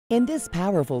In this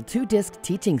powerful 2-disc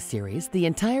teaching series, the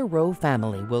entire Rowe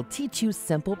family will teach you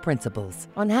simple principles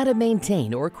on how to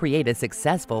maintain or create a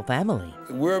successful family.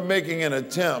 We're making an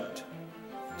attempt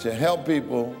to help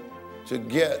people to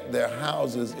get their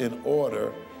houses in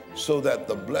order so that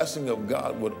the blessing of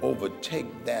God would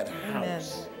overtake that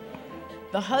house.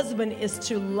 The husband is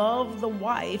to love the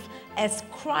wife as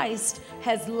Christ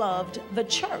has loved the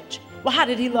church. Well, how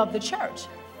did he love the church?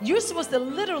 You're supposed to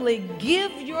literally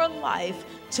give your life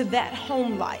to that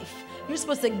home life. You're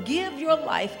supposed to give your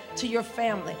life to your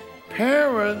family.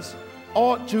 Parents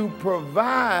ought to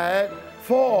provide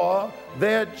for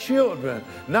their children,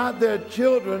 not their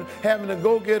children having to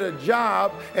go get a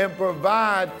job and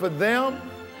provide for them.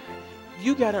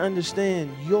 You got to understand,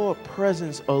 your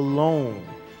presence alone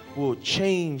will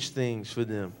change things for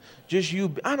them. Just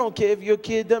you, I don't care if your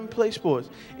kid doesn't play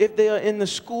sports, if they are in the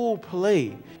school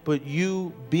play, but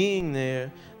you being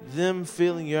there, them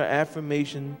feeling your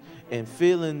affirmation and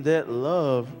feeling that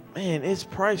love, man, it's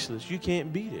priceless. You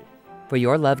can't beat it. For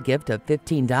your love gift of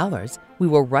 $15, we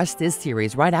will rush this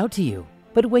series right out to you.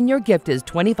 But when your gift is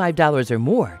 $25 or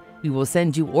more, we will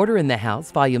send you Order in the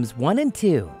House Volumes 1 and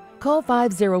 2. Call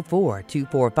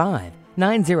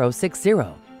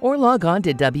 504-245-9060 or log on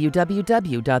to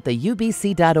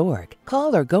www.theubc.org.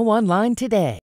 Call or go online today.